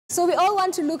So we all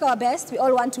want to look our best, we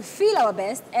all want to feel our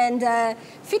best, and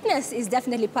fitness is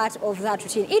definitely part of that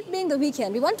routine. It being the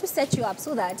weekend, we want to set you up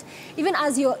so that even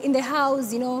as you're in the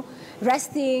house, you know,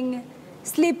 resting,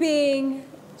 sleeping,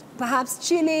 perhaps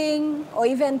chilling, or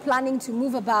even planning to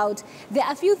move about, there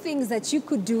are a few things that you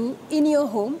could do in your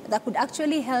home that could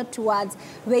actually help towards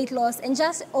weight loss and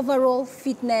just overall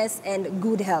fitness and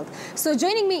good health. So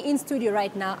joining me in studio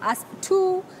right now as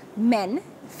two men,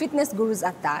 fitness gurus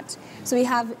at that. So we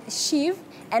have Shiv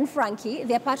and Frankie.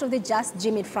 They're part of the Just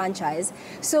Gym It franchise.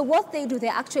 So what they do,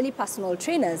 they're actually personal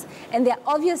trainers, and they're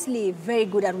obviously very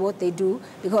good at what they do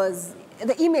because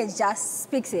the image just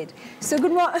speaks it. So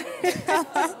good morning.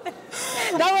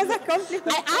 That was a compliment.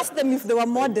 I asked them if they were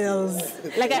models.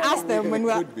 Like I asked them when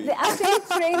we were... They're actually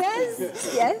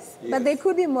trainers, yes, but they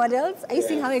could be models. Are you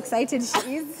seeing how excited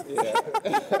she is?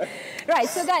 Yeah. Right,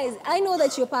 so guys, I know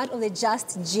that you're part of the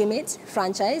Just Gym It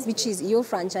franchise, which is your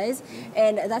franchise,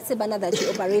 and that's the banner that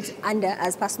you operate under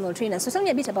as personal trainers. So tell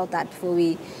me a bit about that before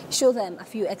we show them a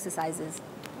few exercises.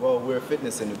 Well, we're a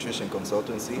fitness and nutrition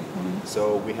consultancy,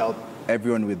 so we help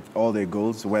everyone with all their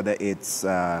goals, whether it's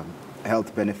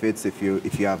health benefits, if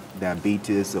you have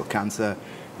diabetes or cancer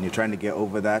and you're trying to get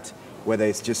over that, whether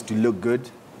it's just to look good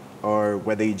or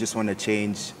whether you just want to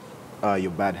change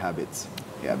your bad habits.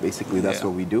 Yeah, basically that's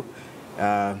what we do.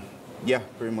 Yeah,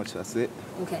 pretty much that's it.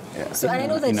 Okay. Yeah. So and I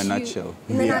know that in a nutshell.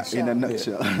 In a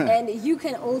nutshell. And you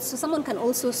can also, someone can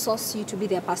also source you to be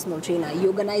their personal trainer. You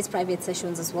organize private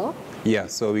sessions as well? Yeah,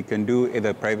 so we can do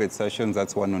either private sessions,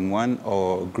 that's one-on-one,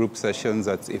 or group sessions,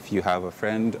 that's if you have a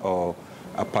friend or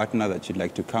a partner that you'd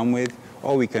like to come with,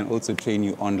 or we can also train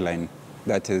you online.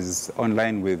 That is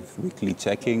online with weekly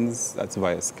check-ins, that's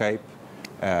via Skype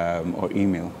or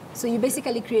email. So you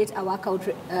basically create a workout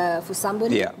for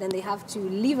somebody, then they have to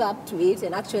live up to it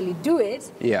and actually do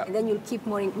it, and then you'll keep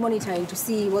monitoring to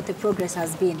see what the progress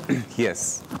has been.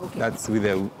 Yes, that's with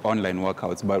the online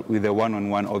workouts, but with the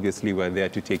one-on-one, obviously, we're there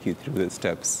to take you through the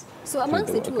steps. So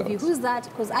amongst the two of you, who's that?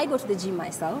 Because I go to the gym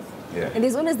myself, and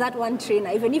there's always that one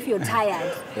trainer, even if you're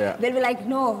tired, they'll be like,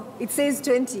 no, it says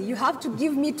 20, you have to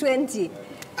give me 20.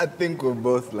 I think we're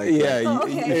both like that.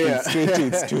 If it's 20,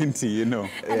 it's 20, you know.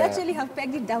 I'd actually have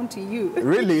pegged it down to you.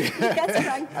 Really?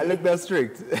 I look that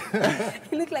strict.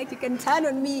 You look like you can turn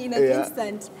on me in an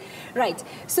instant. Right.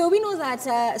 So we know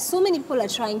that so many people are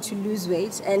trying to lose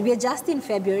weight, and we're just in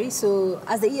February, so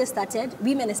as the year started,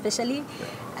 women especially,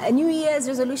 New Year's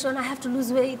resolution, I have to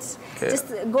lose weight. Just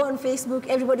go on Facebook,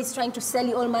 everybody's trying to sell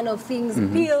you all manner of things,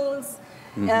 pills,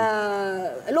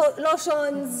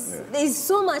 lotions. There's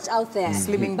so much out there.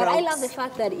 But I love the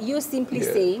fact that you're simply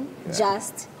saying,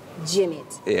 just gym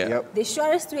it. The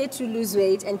surest way to lose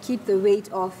weight and keep the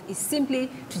weight off is simply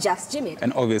to just gym it.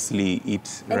 And obviously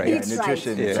eat right. Eat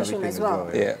nutrition as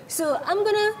well. So I'm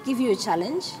going to give you a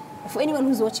challenge for anyone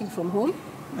who's watching from home.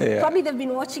 Probably they've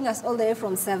been watching us all the way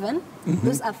from 7.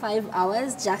 Those are 5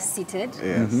 hours just seated,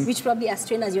 which probably as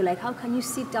trainers you're like, how can you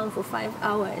sit down for 5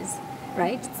 hours?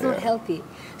 Right? It's not healthy.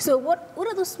 So what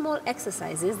are those small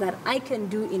exercises that I can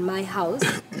do in my house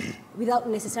without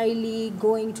necessarily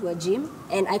going to a gym,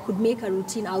 and I could make a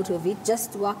routine out of it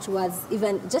just to work towards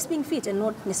even just being fit and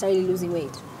not necessarily losing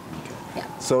weight?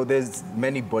 So there's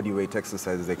many body weight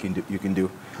exercises that you can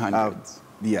do. Hundreds.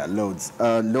 Loads.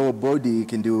 Lower body, you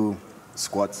can do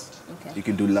squats. You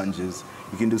can do lunges.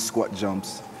 You can do squat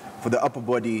jumps. For the upper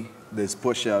body, there's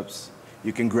push-ups.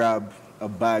 You can grab a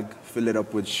bag, fill it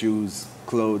up with shoes,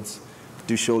 clothes,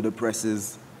 do shoulder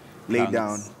presses, lay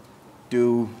down,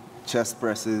 do chest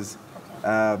presses,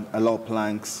 a lot of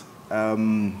planks.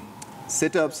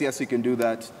 Sit-ups, yes, you can do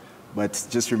that, but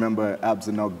just remember abs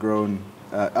are not grown,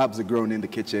 abs are grown in the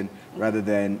kitchen rather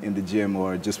than in the gym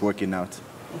or just working out.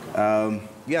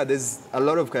 There's a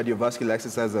lot of cardiovascular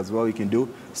exercises as well you can do.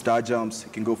 Star jumps, you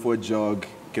can go for a jog,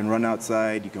 you can run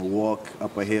outside, you can walk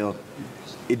up a hill.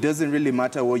 It doesn't really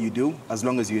matter what you do as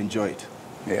long as you enjoy it.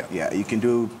 You can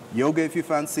do yoga if you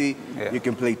fancy. You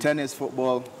can play tennis,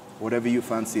 football, whatever you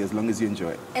fancy as long as you enjoy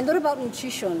it. And what about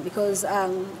nutrition? Because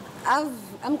I'm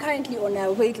currently on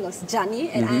a weight loss journey,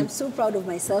 and I'm so proud of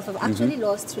myself. I've actually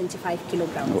lost 25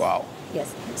 kilograms. Wow.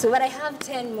 Yes. So but I have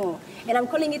 10 more, and I'm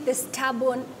calling it the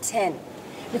stubborn 10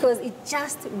 because it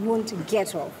just won't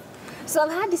get off. So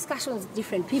I've had discussions with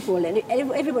different people, and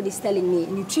everybody's telling me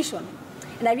nutrition.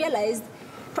 And I realized,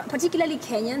 particularly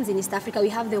Kenyans in East Africa, we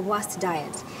have the worst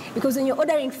diet. Because when you're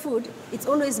ordering food, it's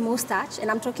always more starch, and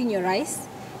I'm talking your rice,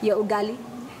 your ugali,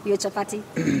 your chapati,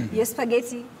 your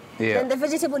spaghetti. Then the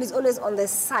vegetable is always on the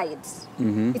side.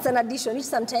 It's an addition, which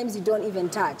sometimes you don't even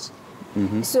touch.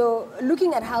 So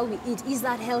looking at how we eat, is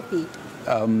that healthy?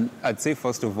 I'd say,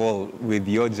 first of all, with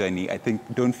your journey, I think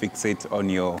don't fixate on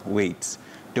your weight.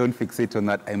 Don't fixate on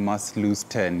that, I must lose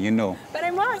 10, you know. But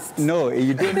I must. No,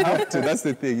 you don't have to. That's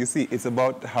the thing. You see, it's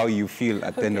about how you feel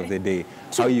at the end of the day.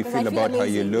 How you feel about how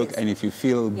you look. And if you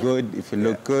feel good, if you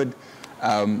look good,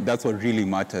 that's what really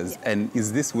matters. And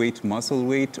is this weight muscle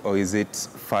weight or is it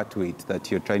fat weight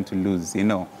that you're trying to lose? You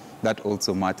know, that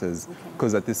also matters.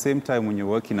 Because at the same time, when you're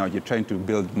working out, you're trying to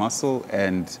build muscle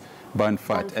and burn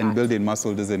fat. And building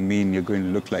muscle doesn't mean you're going to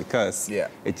look like us. Yeah.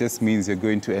 It just means you're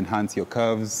going to enhance your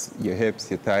curves, your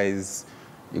hips, your thighs,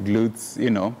 your glutes, you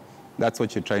know. That's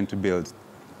what you're trying to build.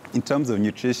 In terms of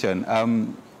nutrition,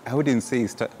 I wouldn't say,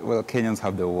 well, Kenyans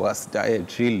have the worst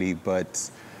diet, really,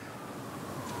 but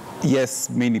yes,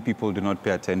 many people do not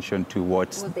pay attention to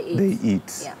what they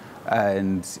eat. Yeah.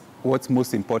 And what's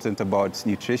most important about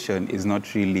nutrition is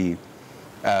not really,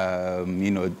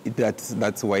 you know,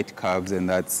 that's white carbs and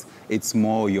it's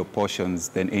more your portions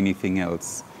than anything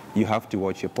else. You have to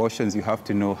watch your portions. You have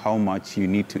to know how much you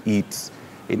need to eat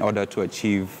in order to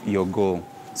achieve your goal.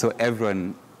 So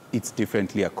everyone eats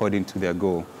differently according to their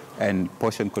goal. And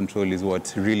portion control is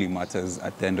what really matters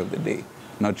at the end of the day.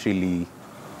 Not really,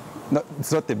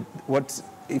 it's not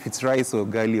if it's rice or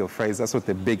gali or fries, that's not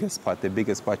the biggest part. The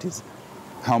biggest part is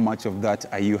how much of that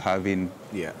are you having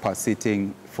per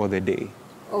sitting for the day.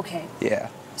 Okay. Yeah.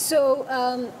 So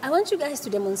I want you guys to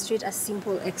demonstrate a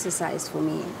simple exercise for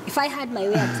me. If I had my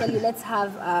way, I'd tell you, let's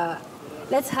have,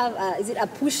 is it a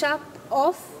push-up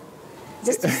off?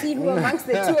 Just to see who amongst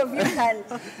the two of you can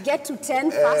get to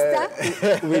 10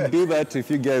 faster. We do that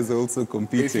if you guys are also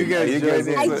competing. If you guys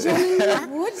I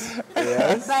genuinely would.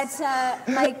 Yes. But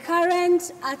my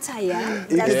current attire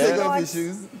You can does take off not... your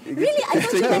shoes. Really, I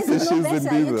thought you guys would know shoes and better.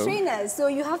 do You're them. trainers, so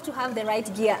you have to have the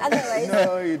right gear. Otherwise,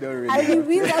 No, you don't really. I'll be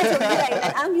wheeled out of here in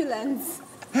an ambulance.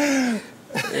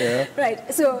 Yeah.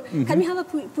 Right, so can we have a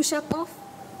push-up off?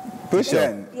 Push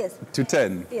up Yes, to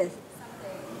 10. yes.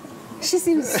 She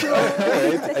seems so...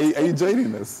 Right? Are you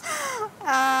joining us?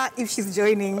 If she's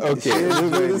joining. Okay.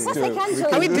 Yes, I can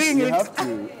join. Are we doing You it? have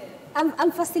to.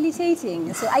 I'm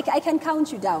facilitating, so I can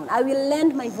count you down. I will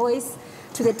lend my voice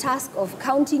to the task of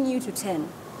counting you to 10.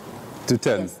 To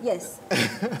 10. Yes.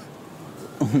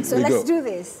 So We let's go. do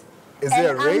this. Is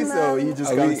there And a race or you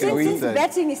just are can't we- see are we- Since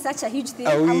betting is such a huge thing,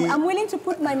 Are we- I'm willing to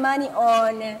put my money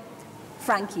on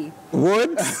Frankie.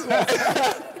 What?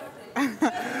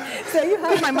 So you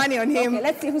have Put my money on him. Okay,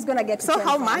 let's see who's gonna get to So 10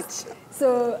 how first. much?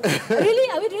 So really,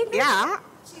 are we doing this? Yeah.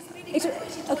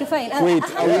 Okay, fine. Wait,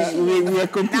 we are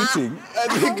competing. I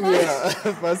think we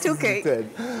are first 2K. 10.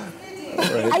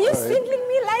 Are you swindling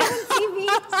me live on TV?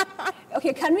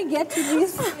 Okay, can we get to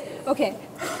this? Okay.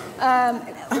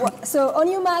 So on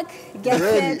your mark, get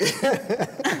set.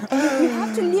 You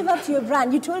have to live up to your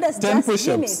brand. You told us 10 just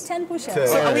Jimmy, push-ups. 10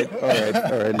 push-ups. So are we, All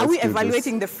right. are we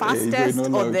evaluating the fastest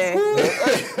or the...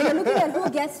 You're looking at who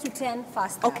gets to 10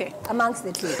 faster. Okay. Amongst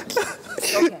the two.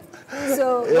 Okay.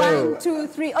 So 1, 2,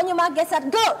 3. On your mark, get set,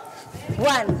 go.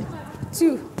 1,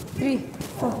 2, 3,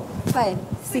 4, 5,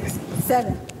 6,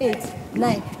 7, 8,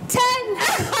 9, 10.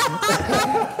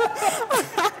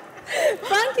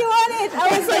 Frankie won it. I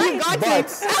was So you got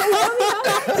it.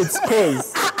 It's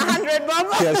cause 100 bob.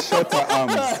 he has shorter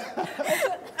arms.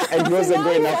 And he wasn't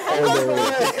going up all the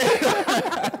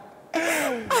way.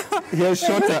 He has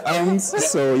shorter arms,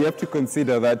 so you have to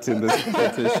consider that in this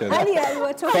competition. Earlier, we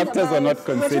were talking Factors about, are not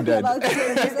considered.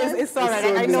 It's all right.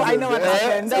 I know what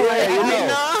happened. Don't worry. I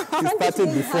know. He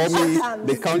started before me.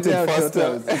 They counted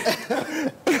faster.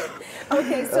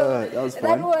 Okay, so that was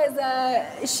fun.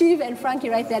 Shiv and Frankie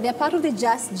right there. They're part of the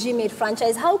Just Gmade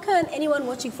franchise. How can anyone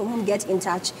watching from home get in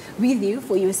touch with you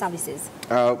for your services?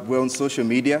 We're on social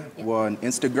media. We're on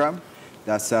Instagram.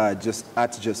 That's just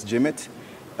at Just Gymit.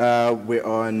 We're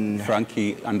on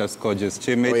Frankie_just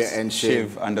Jimit. and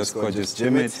Shiv_just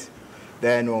Jimit.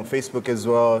 Then we're on Facebook as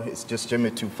well. It's just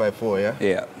Jimit254, yeah?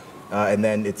 Yeah. And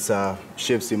then it's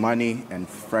Shiv Simani and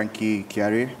Frankie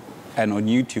Kiari. And on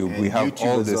YouTube, we And have YouTube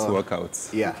all as these well.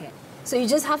 workouts. Yeah. Okay. So you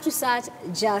just have to search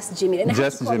Just Gmade. And I have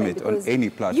Just to comment Gmade on because any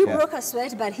You platform. broke a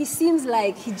sweat, but he seems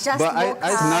like he just But woke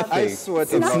up. I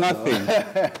sweat a It's lot.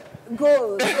 nothing.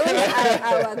 Goals. Those are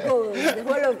our goals. The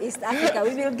whole of East Africa.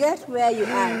 We will get where you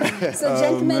are. So,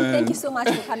 gentlemen, thank you so much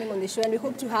for coming on the show. And we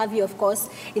hope to have you, of course,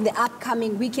 in the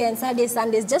upcoming weekend, Saturdays,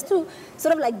 Sundays, just to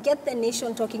sort of like get the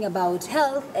nation talking about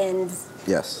health and,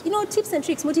 Yes. you know, tips and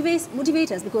tricks,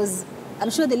 motivators, because I'm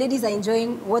sure the ladies are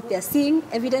enjoying what they're seeing,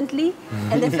 evidently.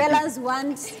 And the fellas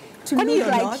want to Funny look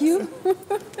or like not. you.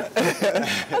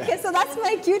 Okay, so So that's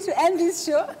my cue to end this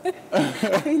show.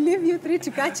 I will leave you three to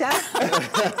catch up.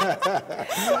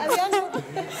 I tell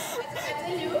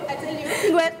you,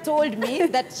 Ingwe told me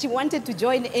that she wanted to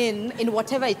join in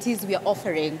whatever it is we are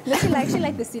offering. No, she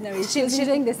liked the scenery. She's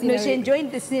enjoying the scenery. No, she enjoyed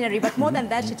the scenery, but more than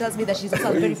that, she tells me that she's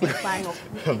also a very big fan of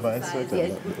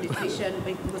yes, nutrition,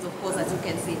 because of course, as you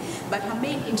can see. But her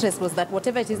main interest was that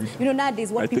whatever it is, you know,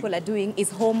 nowadays what people are doing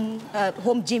is home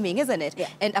gymming, isn't it? Yeah.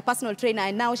 And a personal trainer,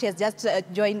 and now she has just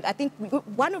joined, I think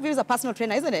one of you is a personal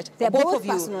trainer, isn't it? They're both both of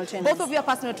you. personal trainers. Both of you are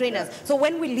personal trainers. So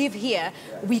when we leave here,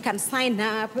 we can sign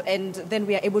up and then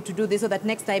we are able to do this so that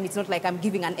next time it's not like I'm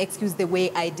giving an excuse the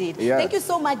way I did. Yeah. Thank you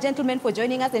so much, gentlemen, for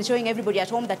joining us and showing everybody at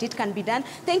home that it can be done.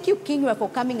 Thank you, Kingwa, for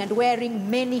coming and wearing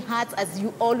many hats as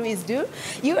you always do.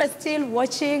 You are still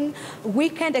watching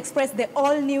Weekend Express, the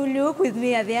all-new look with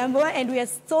me, Adhiambo, and we are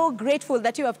so grateful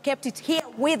that you have kept it here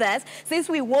with us since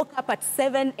we woke up at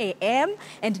 7 a.m.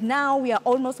 and now we are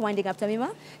almost winding up,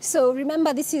 Tamima. So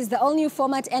remember, this is the all-new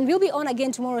format, and we'll be on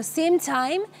again tomorrow, same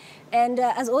time. And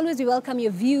as always, we welcome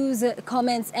your views,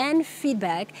 comments, and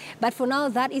feedback. But for now,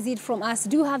 that is it from us.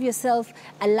 Do have yourself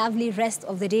a lovely rest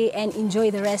of the day and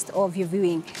enjoy the rest of your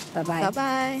viewing. Bye-bye.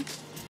 Bye-bye.